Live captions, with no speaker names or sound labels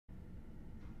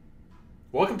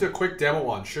Welcome to a quick demo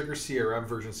on SugarCRM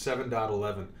version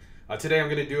 7.11. Today I'm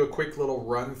going to do a quick little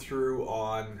run through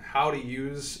on how to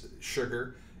use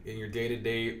Sugar in your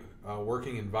day-to-day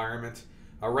working environment.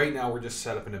 Right now we're just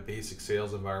set up in a basic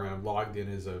sales environment. I'm logged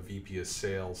in as a VP of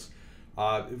Sales.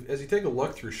 As you take a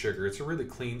look through Sugar, it's a really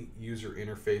clean user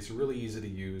interface, really easy to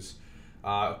use.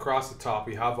 Across the top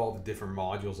we have all the different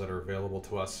modules that are available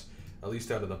to us, at least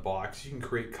out of the box. You can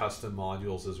create custom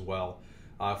modules as well.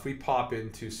 If we pop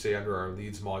into, say, under our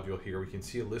leads module here, we can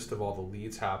see a list of all the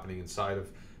leads happening inside of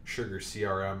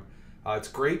SugarCRM. It's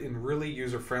great and really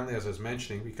user-friendly, as I was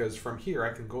mentioning, because from here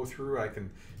I can go through, I can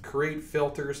create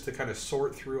filters to kind of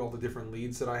sort through all the different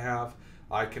leads that I have.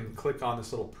 I can click on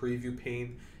this little preview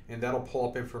pane, and that'll pull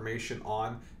up information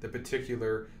on the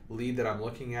particular lead that I'm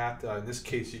looking at. In this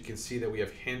case, you can see that we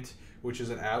have Hint, which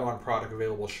is an add-on product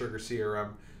available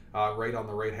SugarCRM right on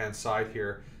the right-hand side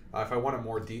here. If I wanted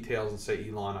more details and say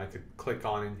Elon, I could click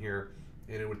on in here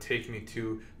and it would take me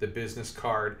to the business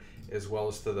card as well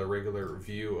as to the regular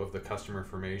view of the customer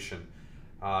information,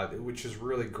 which is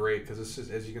really great because this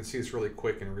is, as you can see, it's really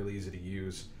quick and really easy to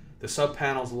use. The sub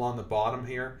panels along the bottom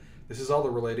here, this is all the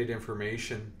related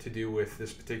information to do with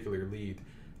this particular lead.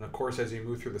 And of course, as you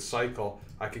move through the cycle,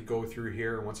 I could go through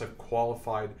here, and once I've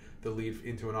qualified the lead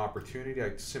into an opportunity,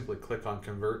 I simply click on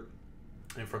Convert.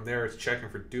 And from there, it's checking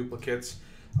for duplicates.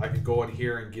 I could go in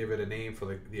here and give it a name for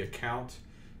the account,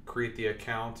 create the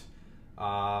account.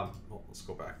 Well, let's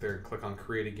go back there and click on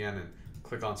Create again and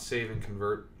click on Save and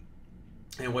Convert.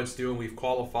 And what it's doing, we've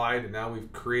qualified and now we've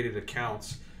created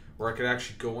accounts where I could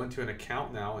actually go into an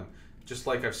account now, and just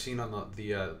like I've seen on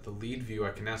the lead view,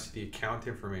 I can now see the account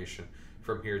information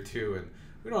from here too. And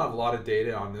we don't have a lot of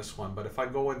data on this one, but if I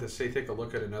go into, say, take a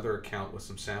look at another account with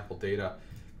some sample data,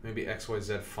 maybe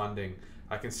XYZ funding,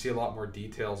 I can see a lot more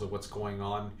details of what's going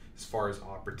on as far as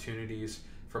opportunities.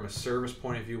 From a service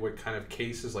point of view, what kind of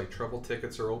cases like trouble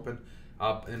tickets are open.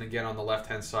 And again, on the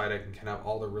left-hand side, I can have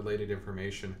all the related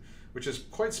information, which is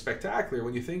quite spectacular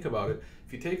when you think about it.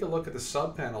 If you take a look at the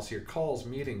sub-panels here, calls,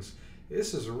 meetings,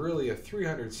 this is really a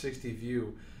 360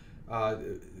 view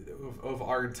of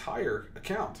our entire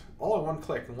account, all in one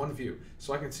click and one view.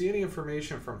 So I can see any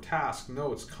information from tasks,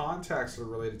 notes, contacts that are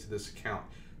related to this account.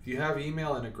 If you have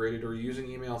email integrated or using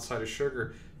email inside of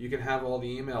Sugar, you can have all the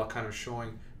email kind of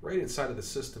showing right inside of the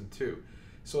system too.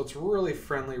 So it's really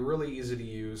friendly, really easy to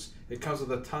use. It comes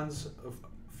with a tons of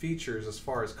features as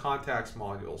far as contacts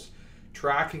modules,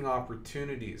 tracking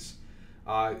opportunities,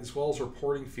 as well as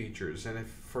reporting features. And if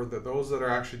for those that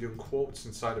are actually doing quotes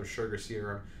inside of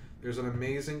SugarCRM, there's an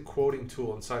amazing quoting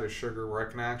tool inside of Sugar where I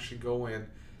can actually go in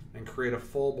and create a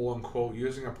full-blown quote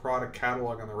using a product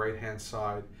catalog on the right-hand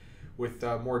side, with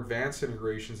more advanced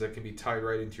integrations that can be tied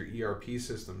right into your ERP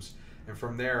systems. And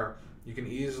from there, you can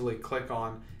easily click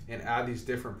on and add these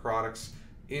different products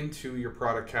into your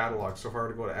product catalog. So if I were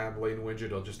to go to add lane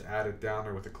widget, I'll just add it down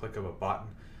there with a click of a button.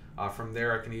 From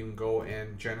there, I can even go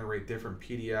and generate different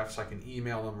PDFs. I can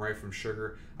email them right from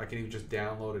Sugar. I can even just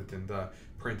download it and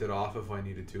print it off if I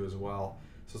needed to as well.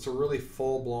 So it's a really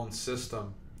full-blown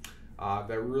system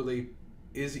that really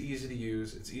is easy to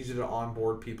use. It's easy to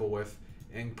onboard people with,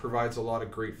 and provides a lot of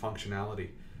great functionality.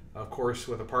 Of course,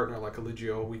 with a partner like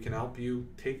Eligio, we can help you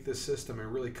take this system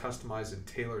and really customize and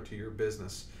tailor to your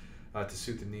business to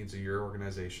suit the needs of your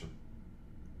organization.